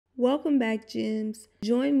Welcome back, Gems.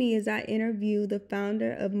 Join me as I interview the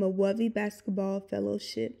founder of Mwavi Basketball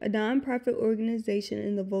Fellowship, a nonprofit organization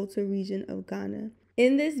in the Volta region of Ghana.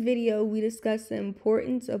 In this video, we discuss the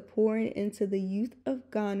importance of pouring into the youth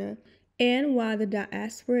of Ghana and why the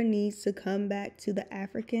diaspora needs to come back to the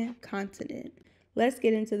African continent. Let's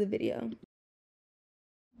get into the video.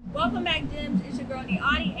 Welcome back, Gems. It's your girl,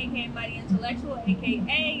 Niani, aka Mighty Intellectual,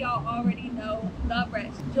 aka y'all already know, The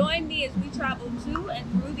Rest. Join me as we travel to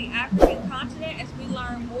and through the African continent as we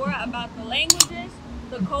learn more about the languages,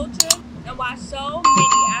 the culture, and why so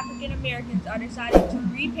many African Americans are deciding to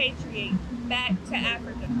repatriate back to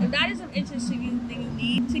Africa. If that is of interest to you, then you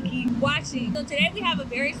need to keep watching. So today we have a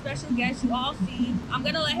very special guest you all see. I'm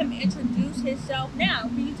gonna let him introduce himself now.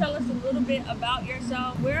 Can you tell us a little bit about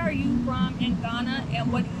yourself? Where are you from in Ghana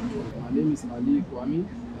and what do you do? My name is Ali Kwame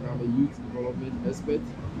and I'm a youth development expert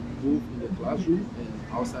both in the classroom and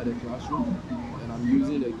outside the classroom, and I'm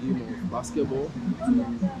using the game of basketball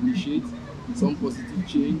to initiate some positive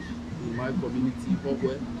change in my community,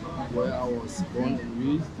 Hogwe, where I was born and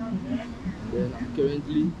raised. And then I'm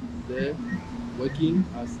currently there working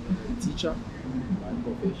as a teacher by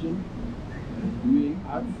profession and doing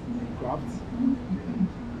art and crafts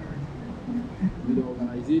with the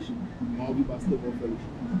organization, Mwavi Basketball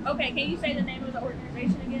Fellowship. Okay, can you say the name of the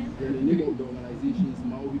organization again? Yeah, the name of the organization is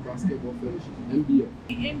Mwavi Basketball Fellowship, MBF.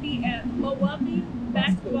 MBF, Mwavi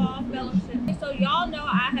Basketball Fellowship. So y'all know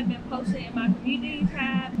I have been posting in my community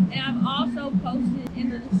tab, and I've also posted in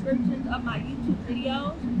the descriptions of my YouTube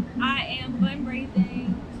videos. I am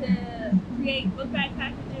fundraising to create book bag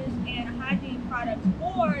packages and hygiene products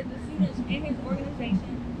for the students in his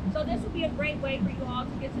organization. So this would be a great way for you all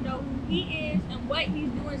to get to know who he is and what he's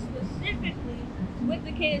doing specifically with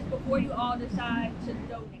the kids before you all decide to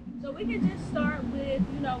donate. So we can just start with,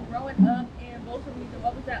 growing up in Volta region.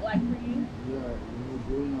 What was that like for you? Yeah,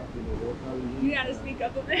 growing up in the Volta region. You gotta speak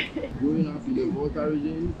up a bit. Growing up in the Volta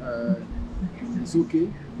region, it's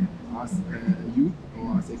okay as a youth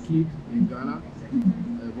or as a kid in Ghana.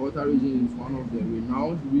 Volta region is one of the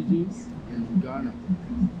renowned regions in Ghana.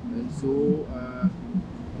 And so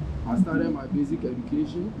I started my basic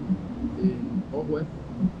education in Hogwe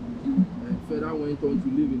and further went on to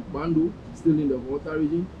live in Bando, still in the Volta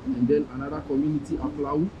region, and then another community,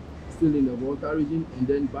 Aplau, still in the Volta region, and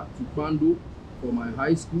then back to Bando for my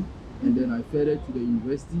high school, and then I further to the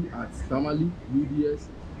university at Tamale, UDS,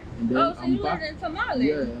 and then I'm back in Tamale.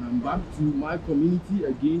 Yeah, and I'm back to my community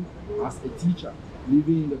again as a teacher,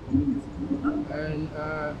 living in the community. And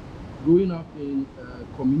growing up in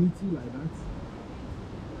a community like that,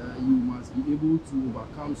 you must be able to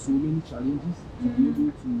overcome so many challenges to be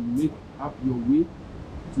able to make up your way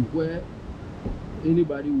to where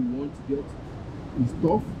anybody will want to get. It's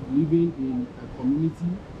tough living in a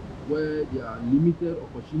community where there are limited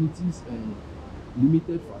opportunities and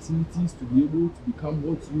limited facilities to be able to become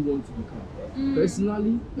what you want to become.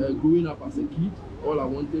 Personally, growing up as a kid, all I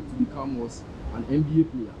wanted to become was an NBA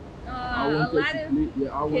player. I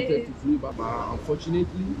wanted to play, but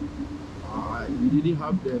unfortunately, we didn't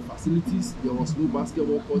have the facilities. There was no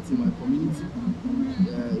basketball court in my community.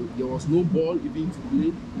 There was no ball even to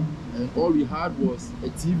play. And all we had was a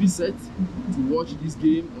TV set to watch this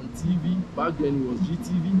game on TV. Back then it was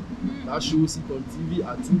GTV. That shows it on TV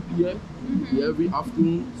at 2 p.m. Every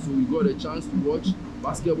afternoon. So we got a chance to watch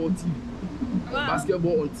basketball TV.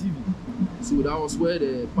 Basketball on TV. So that was where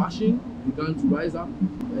the passion began to rise up.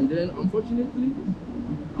 And then unfortunately,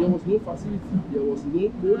 there was no facility, there was no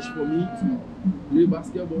coach for me to play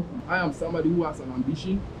basketball. I am somebody who has an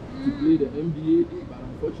ambition to play the NBA, but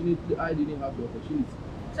unfortunately I didn't have the opportunity.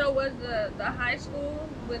 So was the high school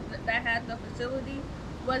that had the facility,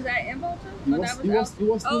 was that in Volta? It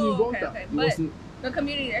was still in Volta. Okay. But the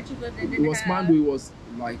community that you lived in didn't have... It was Mando. It was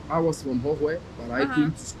like, I was from Hogwe, but I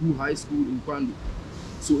came to high school in Mando.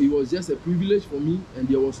 So it was just a privilege for me, and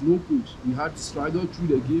there was no coach. We had to struggle through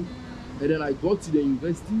the game. And then I got to the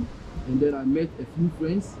university, and then I met a few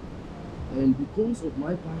friends. And because of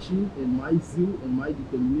my passion and my zeal and my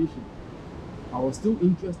determination, I was still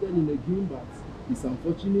interested in the game, but it's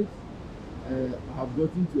unfortunate. I have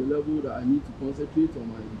gotten to a level that I need to concentrate on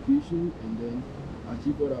my education and then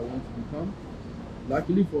achieve what I want to become.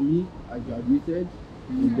 Luckily for me, I graduated,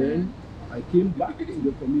 and then I came back to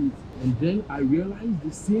the community. And then I realized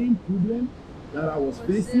the same problem that I was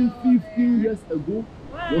facing 15 years ago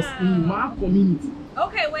was in my community.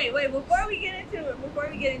 Okay, wait. Before we get into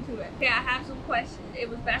it, okay, I have some questions. It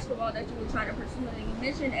was basketball that you were trying to pursue, and you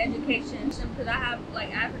mentioned education. Because I have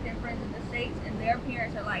like African friends in the States, and their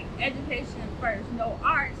parents are like education first, no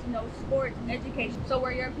arts, no sports, education. So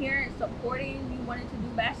were your parents supporting you wanted to do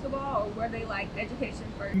basketball, or were they like education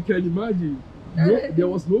first? You can imagine. There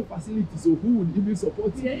was no facility, so who would even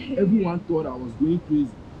support you? Yeah. Everyone thought I was going crazy.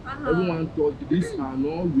 Everyone thought these are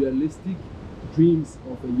not realistic dreams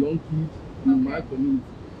of a young kid in my community.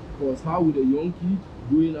 Because how would a young kid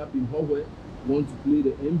growing up in Hawaii want to play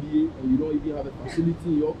the NBA and you don't even have a facility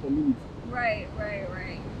in your community? Right.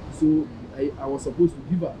 So I was supposed to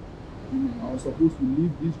give up. I was supposed to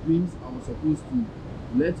live these dreams. I was supposed to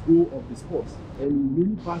let go of the sports. And in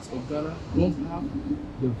many parts of Ghana don't have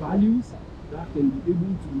the values that can be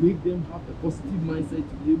able to make them have a positive mindset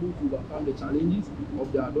to be able to overcome the challenges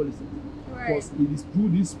of their adolescence. Because it is through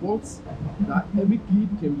these sports that every kid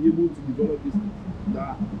can be able to develop this thing.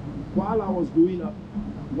 That while I was growing up,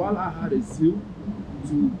 while I had a zeal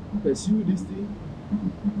to pursue this thing,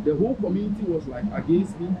 the whole community was like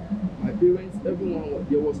against me. My parents, everyone,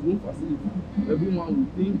 there was no facility. Everyone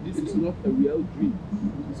would think this is not a real dream.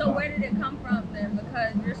 So where did it come from then?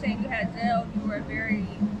 Because you're saying you had zeal, you were very,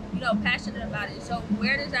 passionate about it. So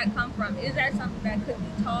where does that come from? Is that something that could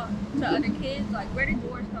be taught to other kids? Like, where did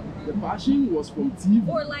yours come from? The passion was from TV.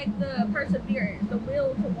 Or like the perseverance, the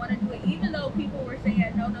will to want to do it, even though people were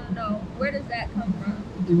saying no. Where does that come from?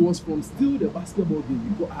 It was from still the basketball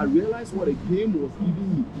game, because I realized what a game was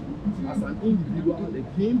giving me as an individual. The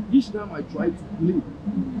game, each time I tried to play,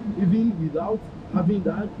 even without having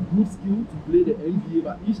that good skill to play the NBA,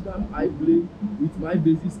 but each time I play with my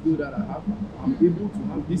basic skill that I have, I'm able to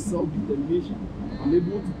have this self-determination. I'm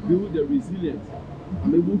able to build the resilience.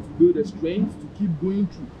 I'm able to build the strength to keep going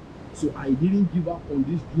through. So I didn't give up on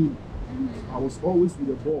this dream. I was always with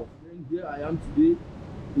the ball. And here I am today,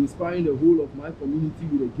 inspiring the whole of my community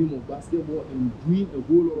with a game of basketball and doing a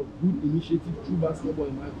whole lot of good initiatives through basketball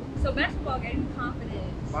in my community. So basketball gave you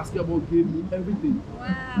confidence? Basketball gave me everything.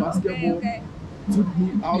 Wow. Basketball took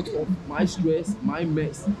me out of my stress, my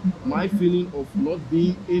mess, my feeling of not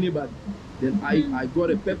being anybody. Then I got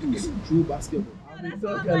a purpose through basketball. I would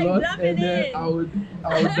talk a lot, and then I would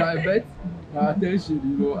divert my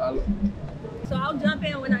attention, So I'll jump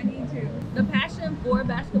in when I need to. The passion for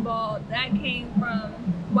basketball, that came from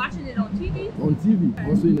watching it on TV? On TV,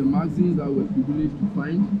 also in the magazines that we're privileged to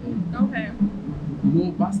find.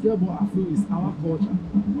 And, basketball, I feel, is our culture.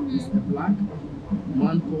 It's a black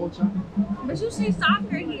man culture. But you see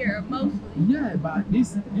soccer here mostly. Yeah, but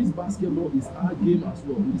this basketball is our game as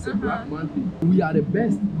well. It's a black man thing. We are the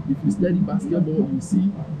best. If you study basketball, you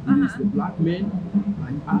see it is the black men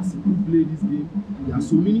like us who play this game. There are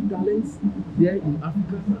so many talents there in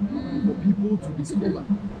Africa for people to discover.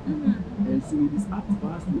 And so it is up to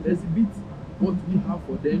us to exhibit what we have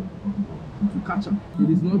for them to catch up. It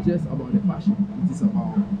is not just about the passion, it is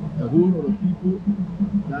about a whole lot of people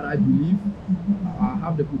that I believe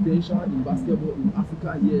have the potential in basketball in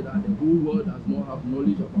Africa here that the whole world does not have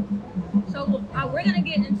knowledge about. So we're going to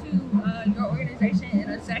get into your organization in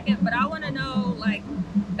a second, but I want to know, like,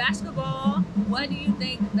 basketball, what do you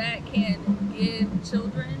think that can give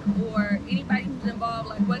children or anybody who's involved?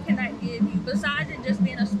 Like, what can that give you besides it just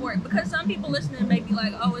being a sport? Because some people listening may be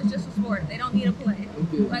like, oh, it's just a sport, they don't need to play.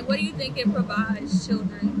 Okay. Like, what do you think it provides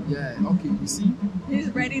children? Yeah, okay, you see? He's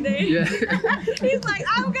ready there? Yeah. He's like,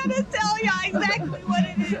 I'm going to tell y'all exactly what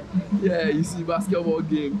it is. Yeah, you see, basketball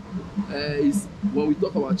game is when we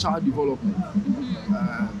talk about child development.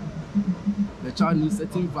 The child needs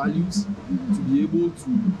certain values to be able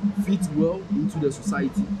to fit well into the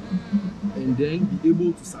society and then be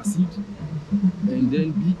able to succeed and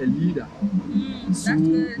then be a leader. So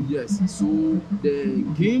yes, so the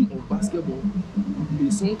game of basketball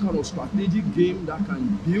is some kind of strategic game that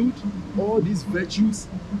can build all these virtues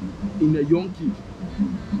in a young kid,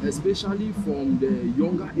 especially from the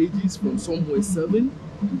younger ages, from somewhere 7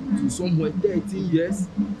 to somewhere 13 years,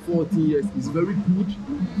 14 years is very good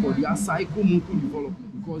for their psychomotor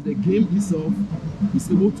development, because the game itself is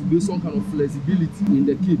able to build some kind of flexibility in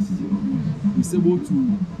the kids. It's able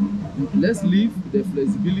to, let's leave the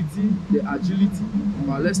flexibility, the agility,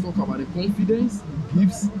 but let's talk about the confidence it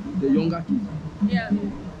gives the younger kid. Yeah.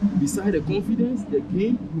 beside the confidence, the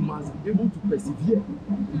game, you must be able to persevere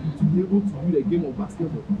to be able to do the game of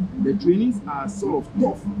basketball. The trainings are sort of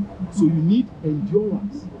tough, so you need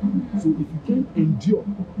endurance. So if you can't endure,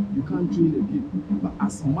 you can't train the game. But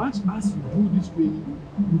as much as you do this training,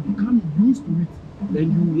 you become used to it,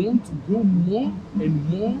 and you want to go more and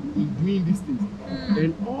more in doing these things.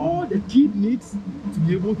 And all the kid needs to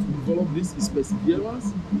be able to develop this is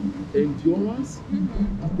perseverance, endurance,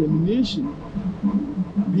 determination,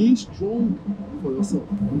 being strong for yourself.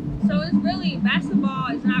 So it's really, basketball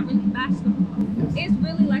is not really basketball. Yes. It's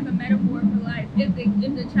really like a metaphor for life. If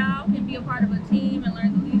the child can be a part of a team and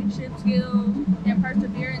learn the leadership skills and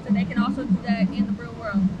perseverance, and they can also do that in the real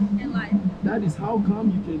world, in life. That is how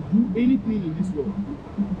come you can do anything in this world.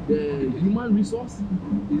 The human resource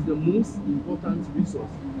is the most important resource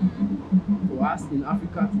for us in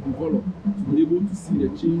Africa to develop, to be able to see the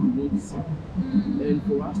change we want to see. And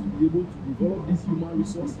for us to be able to develop this human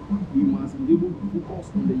resource, we must be able to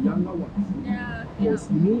focus on the younger ones. Yeah.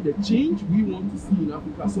 Because you know, the change we want to see in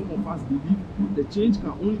Africa, some of us believe the change can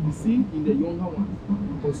only be seen in the younger ones.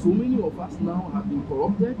 Because so many of us now have been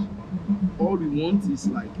corrupted. All we want is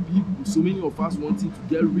like people, so many of us wanting to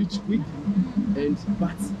get rich quick.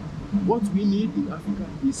 But what we need in Africa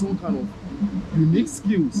is some kind of unique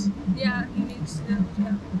skills. Yeah, unique skills,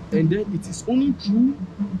 yeah. And then it is only through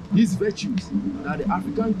these virtues that the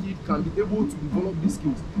African kid can be able to develop these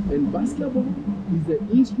skills. And basketball is the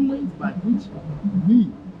instrument by which we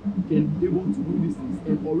can be able to do these things.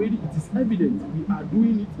 And already it is evident we are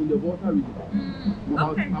doing it in the Volta region.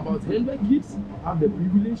 About 100 kids have the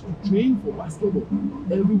privilege to train for basketball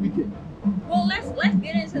every weekend. Well, let's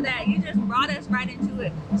get into that. You just brought us right into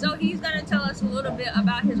it. So he's gonna tell us a little bit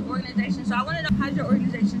about his organization. So I want to know, how's your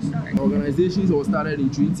organization started? Organizations was started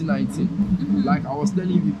in 2019. Like I was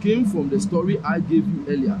telling you, it came from the story I gave you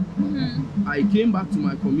earlier. I came back to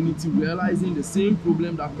my community realizing the same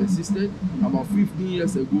problem that persisted about 15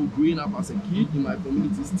 years ago growing up as a kid in my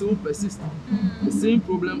community still persists. The same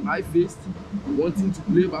problem I faced wanting to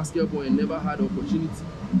play basketball and never had the opportunity.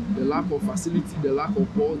 The lack of facility, the lack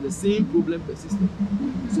of balls, the same problem persisted.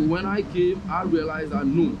 So when I came, I realized that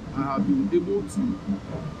no, I have been able to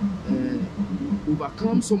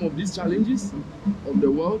overcome some of these challenges of the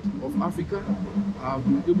world, of Africa. I have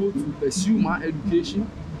been able to pursue my education.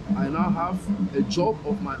 I now have a job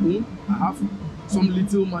of my own. I have some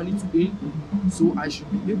little money to earn, so I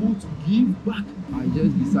should be able to give back. I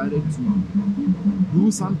just decided to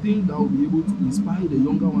do something that will be able to inspire the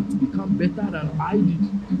younger one to become better than I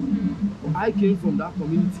did. I came from that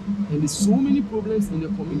community, and there's so many problems in the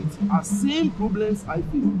community are same problems I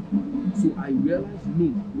face. So I realized,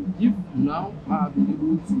 no, if now I have been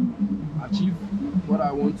able to achieve what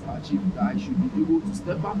I want to achieve, that I should be able to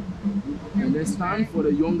step up and then stand for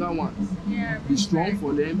the younger ones, be strong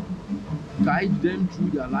for them, guide them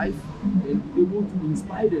through their life, and be able to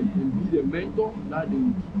inspire them and be the mentor that they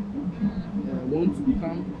would want to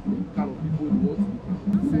become, the kind of people they want to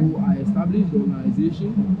become. So I established the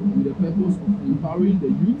organization with the purpose of empowering the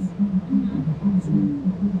youth to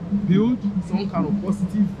build some kind of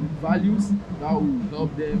positive values that will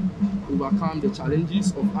help them overcome the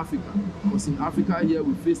challenges of Africa. Because in Africa here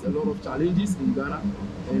we face a lot of challenges in Ghana,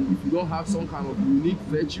 and if you don't have some kind of unique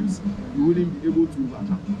virtues, you wouldn't be able to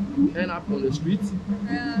overcome. You end up on the street,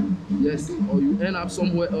 yes, or you end up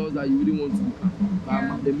somewhere else that you wouldn't want to become.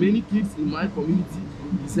 But the many kids in my community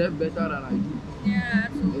deserve better than I do. Yeah,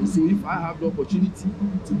 absolutely. And so if I have the opportunity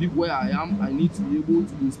to be where I am, I need to be able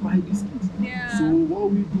to inspire these kids. Yeah. So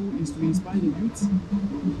what we do is to inspire the youth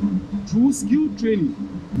through skill training,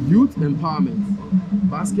 youth empowerment,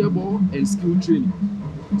 basketball and skill training.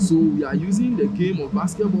 So we are using the game of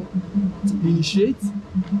basketball to initiate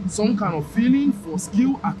some kind of feeling for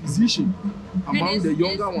skill acquisition among the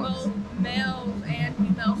younger ones. Both males and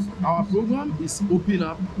females. Our program is open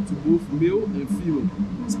up to both male and female,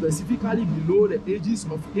 specifically below the ages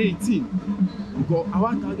of 18, because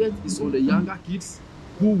our target is on the younger kids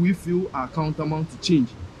who we feel are accountable to change,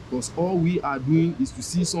 because all we are doing is to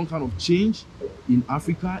see some kind of change in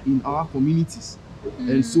Africa, in our communities.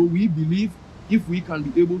 And so we believe if we can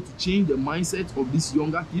be able to change the mindset of these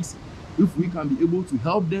younger kids, if we can be able to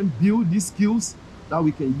help them build these skills that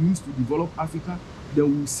we can use to develop Africa,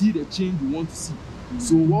 then we'll see the change we want to see.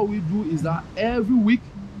 So what we do is that every week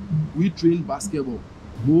we train basketball,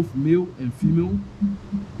 both male and female,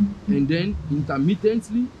 and then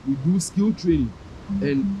intermittently we do skill training.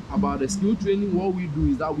 And about the skill training, what we do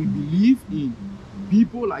is that we believe in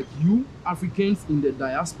people like you, Africans in the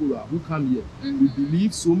diaspora who come here. We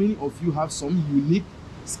believe so many of you have some unique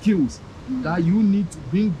skills that you need to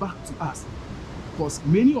bring back to us. Because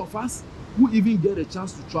many of us who even get a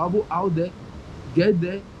chance to travel out there, get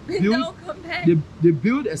there, build, don't come back. they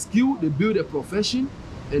build a skill, they build a profession,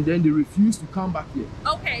 and then they refuse to come back here.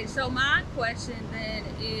 Okay, so my question then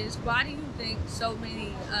is, why do you think so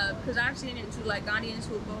many, because I've seen it too, like Ghanaians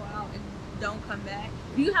who go out and don't come back.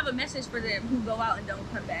 Do you have a message for them who go out and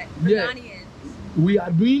don't come back? For Ghanaians? We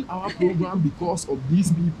are doing our program because of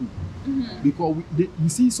these people. Because you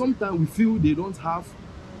see, sometimes we feel they don't have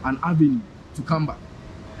an avenue to come back.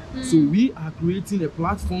 So we are creating a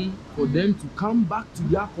platform for them to come back to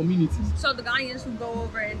their communities. So the Ghanaians who go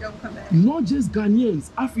over and don't come back? Not just Ghanaians,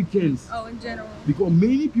 Africans. Oh, in general. Because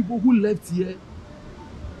many people who left here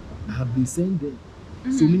have been sent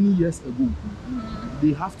there so many years ago.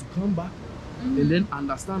 They have to come back and then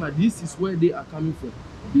understand that this is where they are coming from.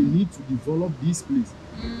 They need to develop this place.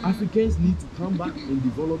 Africans need to come back and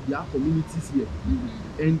develop their communities here.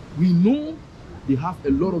 And we know they have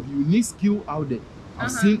a lot of unique skill out there.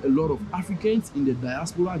 I've seen a lot of Africans in the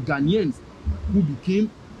diaspora, Ghanaians, who became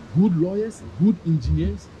good lawyers, good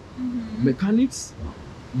engineers, mechanics,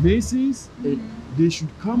 masons, and they should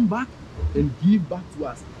come back and give back to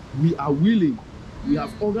us. We are willing. We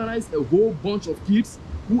have organized a whole bunch of kids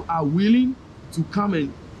who are willing to come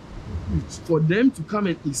and, for them to come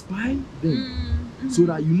and inspire them. So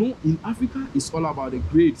that, you know, in Africa, it's all about the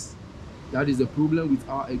grades. That is the problem with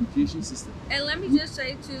our education system. And let me just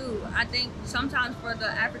say too, I think sometimes for the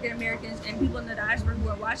African Americans and people in the diaspora who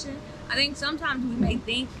are watching, I think sometimes we may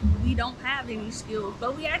think we don't have any skills,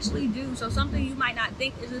 but we actually do. So something you might not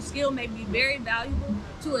think is a skill may be very valuable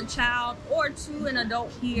to a child or to an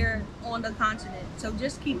adult here on the continent. So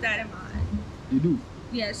just keep that in mind. You do?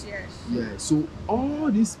 Yes, yes. Yeah, so all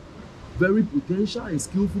these very potential and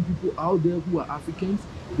skillful people out there who are Africans,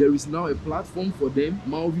 there is now a platform for them,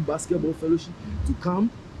 Maovi Basketball Fellowship, to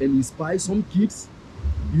come and inspire some kids.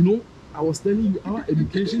 You know, I was telling you, our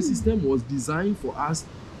education system was designed for us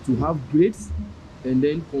to have grades and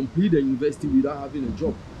then complete the university without having a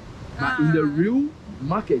job. But in the real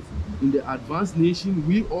market, in the advanced nation,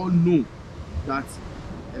 we all know that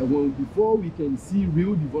before we can see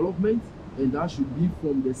real development, and that should be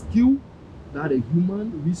from the skill that a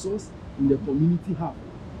human resource in the community have.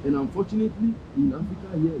 And unfortunately, in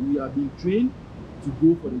Africa here, we are being trained to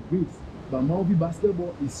go for the grades. But Maovi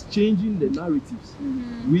Basketball is changing the narratives.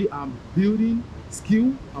 We are building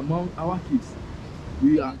skill among our kids.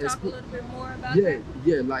 We Can you talk a little bit more about that?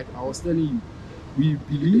 Yeah, like I was telling you, we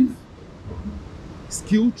believe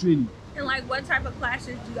skill training. And like what type of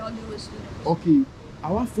classes do y'all do with students? Okay,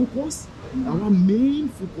 our focus, our main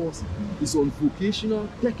focus is on vocational,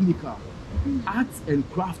 technical, arts and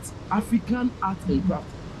crafts, African art and craft,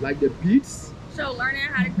 like the beads. So learning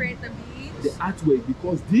how to create the beads? The artwork,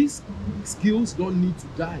 because these skills don't need to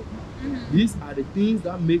die. These are the things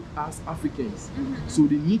that make us Africans. So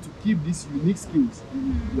they need to keep these unique skills,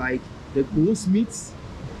 like the goldsmiths.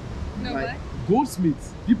 No, like what?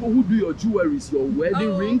 Goldsmiths, people who do your jewelries, your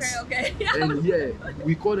wedding rings. Okay. And yeah,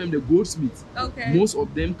 we call them the goldsmiths. Okay. Most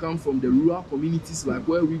of them come from the rural communities like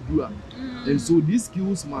where we grew up. And so these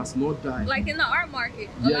skills must not die. Like in the art market,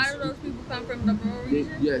 a lot of those people come from the rural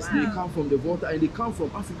region? Yes, Wow. they come from the Volta and they come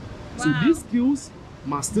from Africa. Wow. So these skills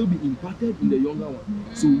must still be imparted in the younger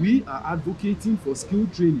one. So we are advocating for skill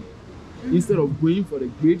training. Instead of going for the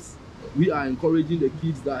grades, we are encouraging the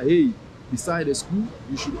kids that, hey, beside the school,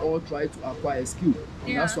 you should all try to acquire a skill.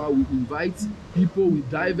 And that's why we invite people with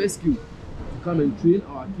diverse skills to come and train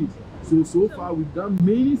our kids. So far we've done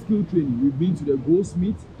many skill training. We've been to the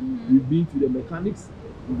goldsmith, we've been to the mechanics,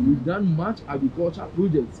 we've done much agriculture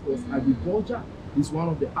projects, because agriculture is one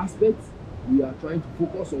of the aspects we are trying to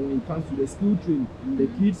focus on when it comes to the skill training. The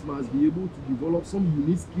kids must be able to develop some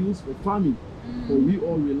unique skills for farming, but we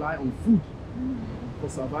all rely on food for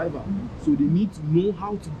survival. So they need to know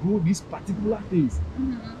how to grow these particular things.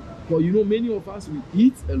 Because you know, many of us, we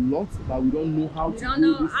eat a lot, but we don't know how to grow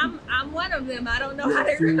know. these things. I'm one of them. I don't know how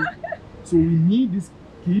to grow. So we need these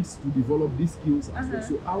kids to develop these skills as well.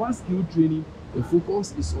 So our skill training, the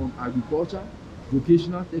focus is on agriculture,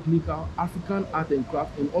 vocational, technical, African art and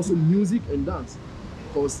craft, and also music and dance.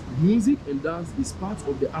 Because music and dance is part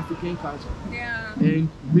of the African culture. Yeah. And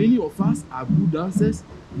many of us are good dancers,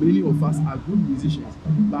 many of us are good musicians,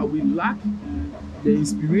 but we lack the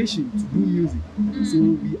inspiration to do music. So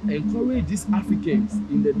we encourage these Africans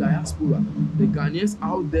in the diaspora, the Ghanaians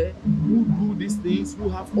out there who do these things, who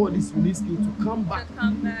have all these unique skills, to come back.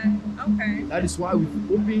 Okay. That is why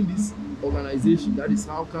we've opened this organization. That is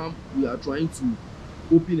how come we are trying to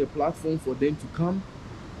open a platform for them to come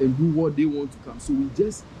and do what they want to come. So we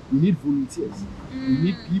need volunteers. We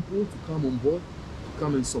need people to come on board, to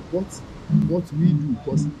come and support what we do,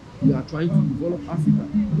 because We are trying to develop Africa.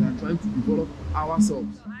 We are trying to develop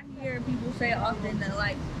ourselves. So I hear people say often that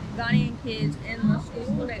like Ghanaian kids in the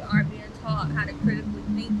school, they aren't being taught how to critically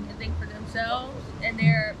think and think for themselves, and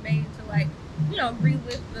they're made to like, you know, agree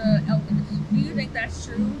with the elders. Do you think that's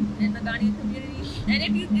true in the Ghanaian community? And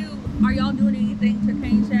if you do, are y'all doing anything to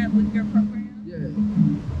change that with your program? Yeah,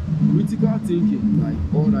 critical thinking, like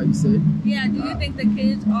all that you said. Yeah, do you think the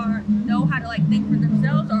kids know how to like think for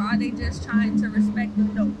themselves, or are they just trying to respect the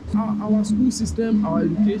adults? Our school system, our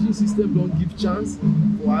education system don't give chance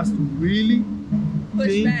for us to really Push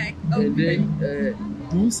think back. Okay. and then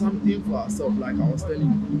do something for ourselves. Like I was telling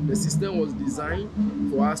you, the system was designed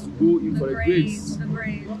for us to go in for the grades. The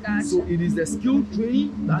grades, gotcha. So it is the skill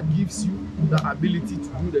training that gives you the ability to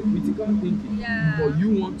do the critical thinking. Yeah. Or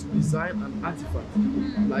you want to design an artifact.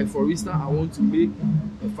 Like for instance, I want to make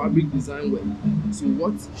a fabric design work. So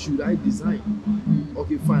what should I design?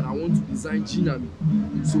 Okay, fine, I want to design ginami.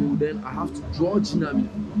 So then I have to draw ginami.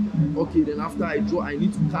 Okay, then after I draw, I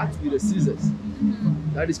need to cut with the scissors.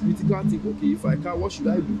 That is critical thinking. Okay, if I cut, what should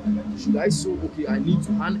I do? Should I sew? Okay, I need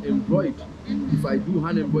to hand embroider. If I do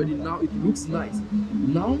hand embroidery, now it looks nice.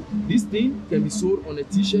 Now this thing can be sewed on a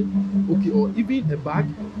t-shirt, okay, or even a bag.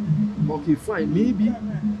 Okay, fine, maybe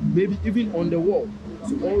even on the wall.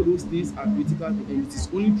 So all those things are critical, and it is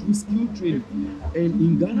only through skill training. And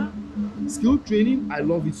in Ghana, skill training, I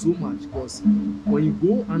love it so much because when you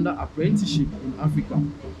go under apprenticeship in Africa,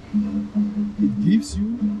 it gives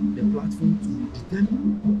you the platform to be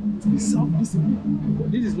determined, to be self-disciplined.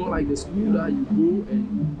 But this is not like the school that you go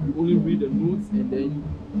and you only read the notes and then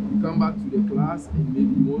you come back to the class and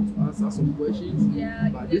maybe you want to answer some questions. Yeah,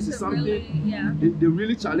 but this is something really, they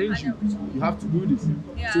really challenge you. You have to do this.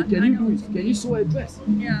 Yeah, so can you do it? Can you sew a dress?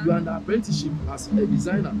 Yeah. You are under apprenticeship as a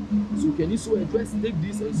designer. So can you sew a dress? Take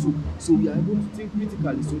this and sew. So we are able to think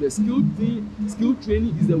critically. So the skill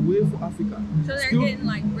training is the way for Africa. So they're getting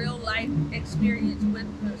like real life experience with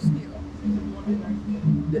the skill.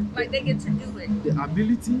 Like they get to do it. The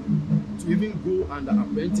ability to even go under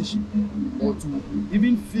apprenticeship or to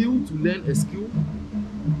even feel to learn a skill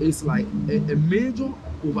is like a major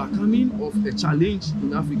overcoming of a challenge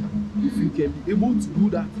in Africa. If you can be able to do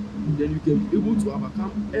that, then you can be able to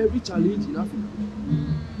overcome every challenge in Africa.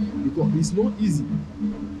 Because it's not easy.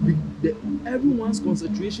 Everyone's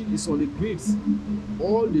concentration is on the grades.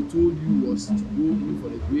 All they told you was to go in for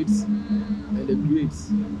the grades and the grades.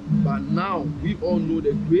 But now we all know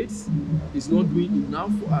the grades is not doing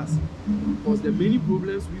enough for us, because the many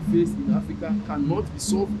problems we face in Africa cannot be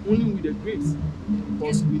solved only with the grades.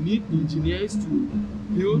 Because we need engineers to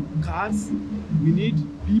build cars, we need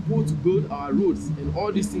people to build our roads, and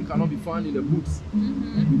all these things cannot be found in the books.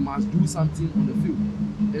 We must do something on the field.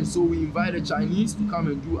 And so we invite the Chinese to come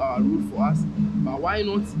and do our road for us. But why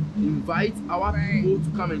not invite our people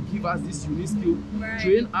to come and give us this unique skill,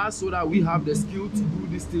 train us so that we have the skill to do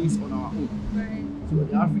these things on our own. So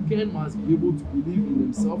the African must be able to believe in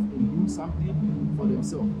themselves and do something for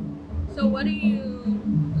themselves. So what do you,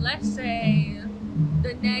 let's say,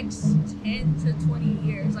 the next 10 to 20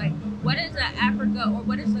 years, like what is the Africa or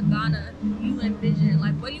what is the Ghana you envision?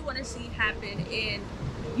 Like what do you want to see happen in,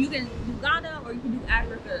 you can do Ghana or you can do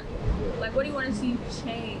Africa. Like what do you want to see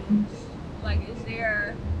change? Like is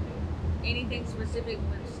there anything specific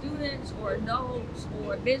with students or adults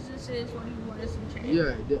or businesses? What do you want to see change?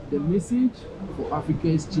 Yeah, the message for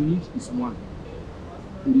Africa's change is one.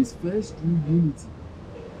 It is first through unity.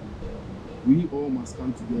 We all must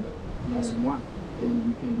come together as one, and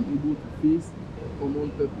we can be able to face a common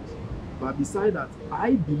purpose. But beside that,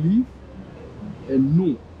 I believe and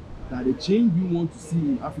know that the change we want to see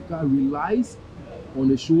in Africa relies on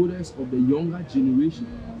the shoulders of the younger generation.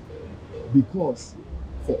 Because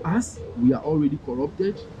for us, we are already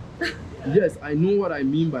corrupted. Yes, I know what I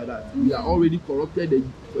mean by that. We are already corrupted.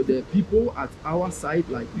 The people at our side,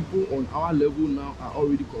 like people on our level now, are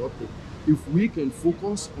already corrupted. If we can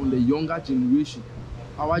focus on the younger generation,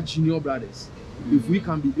 our junior brothers, if we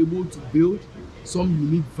can be able to build some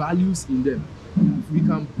unique values in them, if we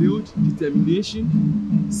can build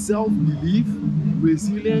determination, self-belief,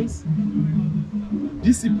 resilience,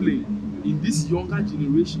 discipline in this younger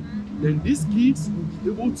generation, then these kids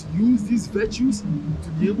will be able to use these virtues to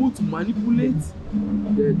be able to manipulate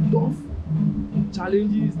the tough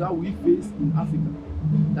challenges that we face in Africa.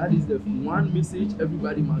 That is the one message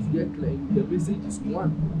everybody must get clear. The message is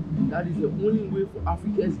one. That is the only way for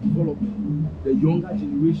Africa's development, the younger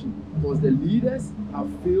generation, because the leaders have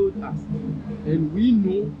failed us. And we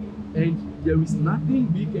know And there is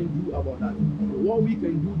nothing we can do about that. What we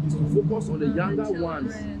can do is to focus on the younger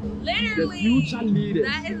ones, Literally, the future leaders.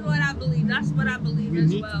 That is what I believe. That's what I believe We as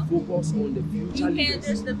need well. to focus on the future You leaders. can't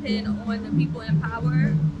just depend on the people in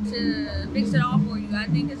power to fix it all for you. I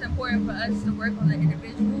think it's important for us to work on the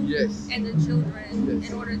individual Yes. and the children Yes.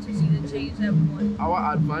 in order to see the change that we want.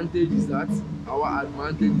 Our advantage is that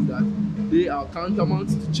they are countermount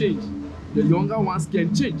to change. The younger ones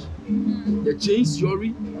can change. The change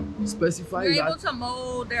theory specifies You're that able to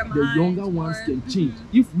mold their the minds. younger ones can change.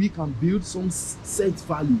 If we can build some set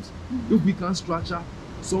values, if we can structure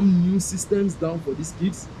some new systems down for these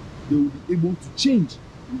kids, they will be able to change.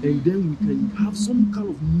 And then we can have some kind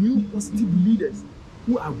of new positive leaders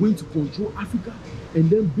who are going to control Africa and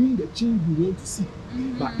then bring the change we want to see.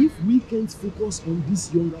 But if we can't focus on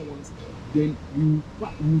these younger ones, then we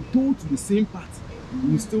will go to the same path.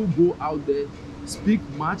 We will still go out there, speak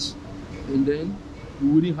much, and then we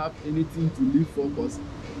wouldn't have anything to live for because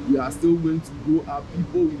we are still going to grow up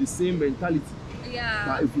people with the same mentality. Yeah.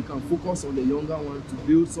 But if we can focus on the younger ones to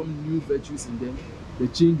build some new virtues in them, the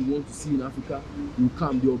change we want to see in Africa will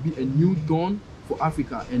come. There will be a new dawn for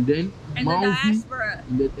Africa. And then the diaspora.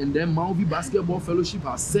 And then Malvi Basketball Fellowship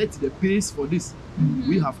has set the pace for this.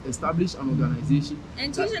 We have established an organization.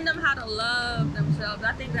 And teaching them how to love themselves.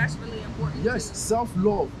 I think that's really important. Yes, too.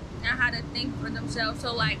 self-love. And how to think for themselves.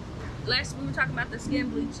 So like, we were talking about the skin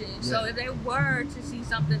bleaching. Yeah. So if they were to see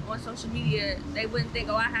something on social media, they wouldn't think,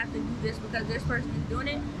 oh, I have to do this because this person is doing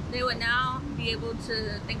it. They would now be able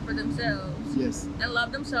to think for themselves. Yes. And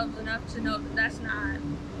love themselves enough to know that that's not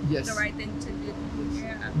the right thing to do.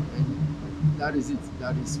 Yeah. And that is it.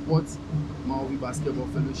 That is what Malvi Basketball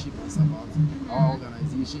Fellowship is about. Our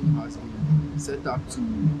organization has been set up to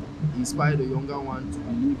inspire the younger one to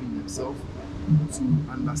believe in themselves,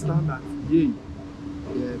 to understand that,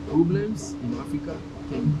 the problems in Africa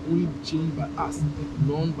can only be changed by us,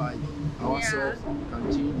 not by ourselves. We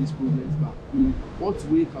can change these problems, but in what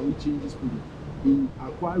way can we change this problem? In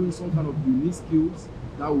acquiring some kind of unique skills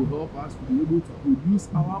that will help us to be able to produce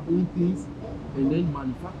our own things and then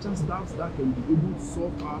manufacture stuff that can be able to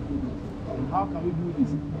solve our problems. And how can we do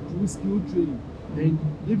this? Through skill training. And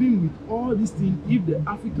even with all these things, if the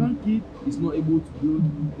African kid is not able to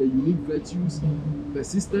build the unique virtues,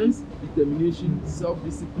 persistence, determination,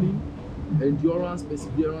 self-discipline, endurance,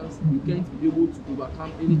 perseverance, we can't be able to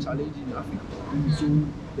overcome any challenge in Africa. So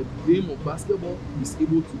the game of basketball is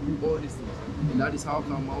able to do all these things. And that is how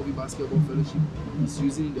Malvi Basketball Fellowship is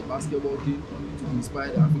using the basketball game to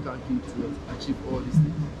inspire the African kid to achieve all these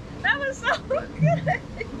things. That was so good.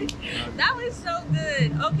 That was so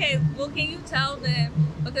good. Okay, well, can you tell them,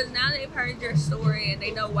 because now they've heard your story and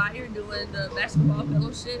they know why you're doing the basketball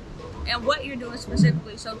fellowship and what you're doing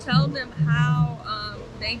specifically. So tell them how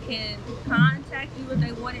they can contact you if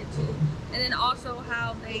they wanted to, and then also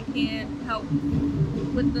how they can help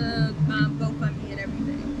with the GoFundMe and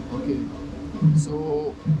everything. Okay.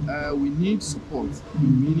 So we need support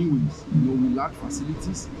in many ways. We lack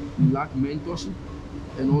facilities, we lack mentorship,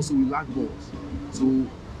 and also we lack balls. So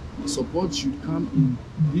support should come in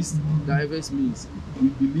these diverse means. We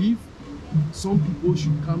believe some people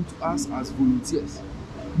should come to us as volunteers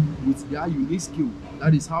with their unique skill.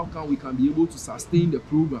 That is how we can be able to sustain the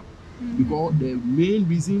program. Because the main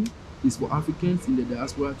reason is for Africans in the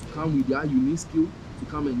diaspora to come with their unique skill to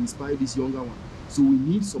come and inspire this younger one. So we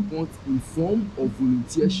need support in form of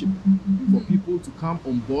volunteership for people to come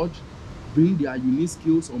on board, bring their unique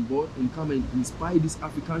skills on board and come and inspire these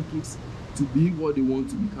African kids to be what they want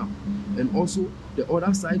to become. And also the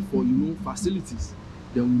other side for facilities,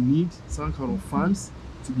 then we need some kind of funds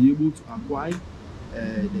to be able to acquire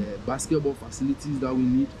the basketball facilities that we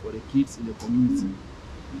need for the kids in the community.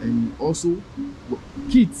 And also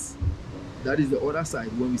kids, that is the other side.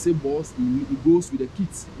 When we say balls, it goes with the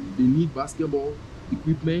kids. They need basketball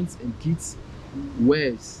equipment and kids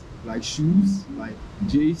wears, like shoes, like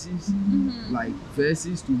jerseys, like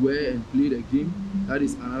jerseys to wear and play the game. That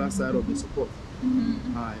is another side of the support.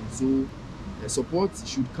 So the support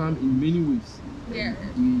should come in many ways. Yeah.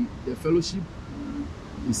 The fellowship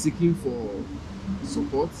is seeking for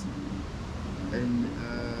support, and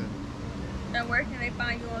where can they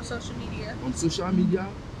find you on social media? On social media,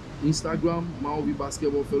 Instagram, Malvi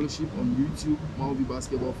Basketball Fellowship, on YouTube, Malvi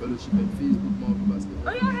Basketball Fellowship, and Facebook, Malvi Basketball.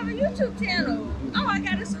 Oh, y'all have a YouTube channel. Oh, I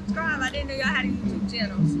gotta subscribe. I didn't know y'all had a YouTube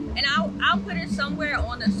channel. And I'll put it somewhere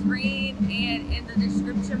on the screen and in the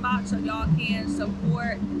description box so y'all can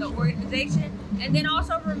support the organization. And then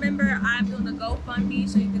also remember, I'm doing the GoFundMe,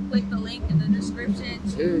 so you can click the link in the description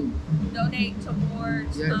to donate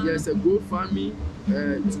towards. There's a GoFundMe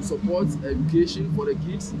to support education for the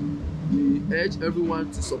kids. we urge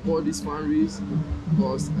everyone to support this fundraise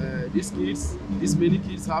because these many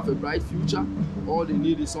kids have a bright future. All they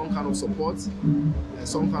need is some kind of support and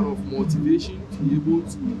some kind of motivation to be able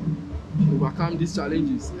to overcome these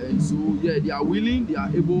challenges. And so yeah, they are willing, they are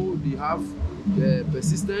able, they have the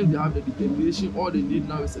persistence, they have the determination. All they need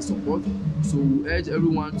now is a support. So we urge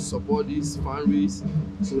everyone to support this fundraise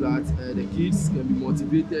so that the kids can be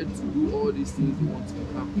motivated to do all these things they want to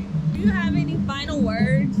become. Do you have any final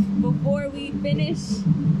words before we finish?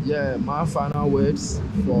 Yeah, my final words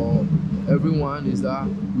for everyone is that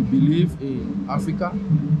we believe in Africa.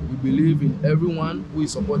 We believe in everyone who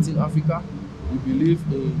is supporting Africa. We believe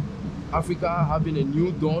in Africa having a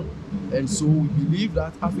new dawn, and so we believe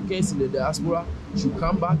that Africans in the diaspora should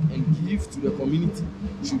come back and give to the community,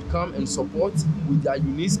 should come and support with their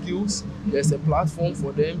unique skills. There's a platform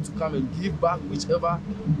for them to come and give back whichever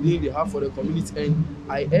thing they have for the community. And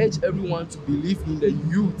I urge everyone to believe in the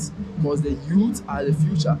youth, because the youth are the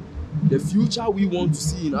future. The future we want to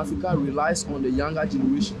see in Africa relies on the younger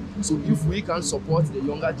generation. So if we can support the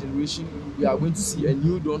younger generation, we are going to see a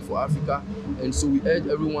new dawn for Africa. And so we urge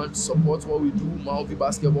everyone to support what we do, Mawovi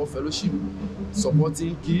Basketball Fellowship,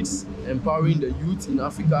 supporting kids, empowering the youth in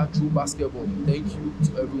Africa through basketball. Thank you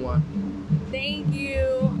to everyone. Thank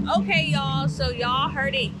you. Okay, y'all. So y'all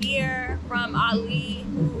heard it here from Ali,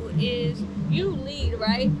 who is, you lead,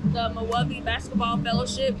 right, the Mawovi Basketball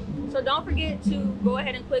Fellowship. So don't forget to go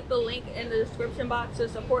ahead and click the link in the description box to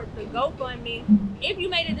support the GoFundMe. If you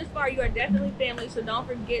made it this far, you are definitely family. So don't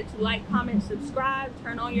forget to like, comment, subscribe,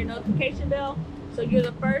 turn on your notification bell so you're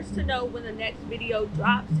the first to know when the next video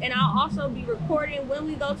drops. And I'll also be recording when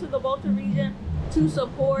we go to the Volta region to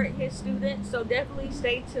support his students. So definitely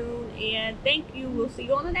stay tuned, and thank you. We'll see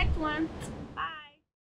you on the next one.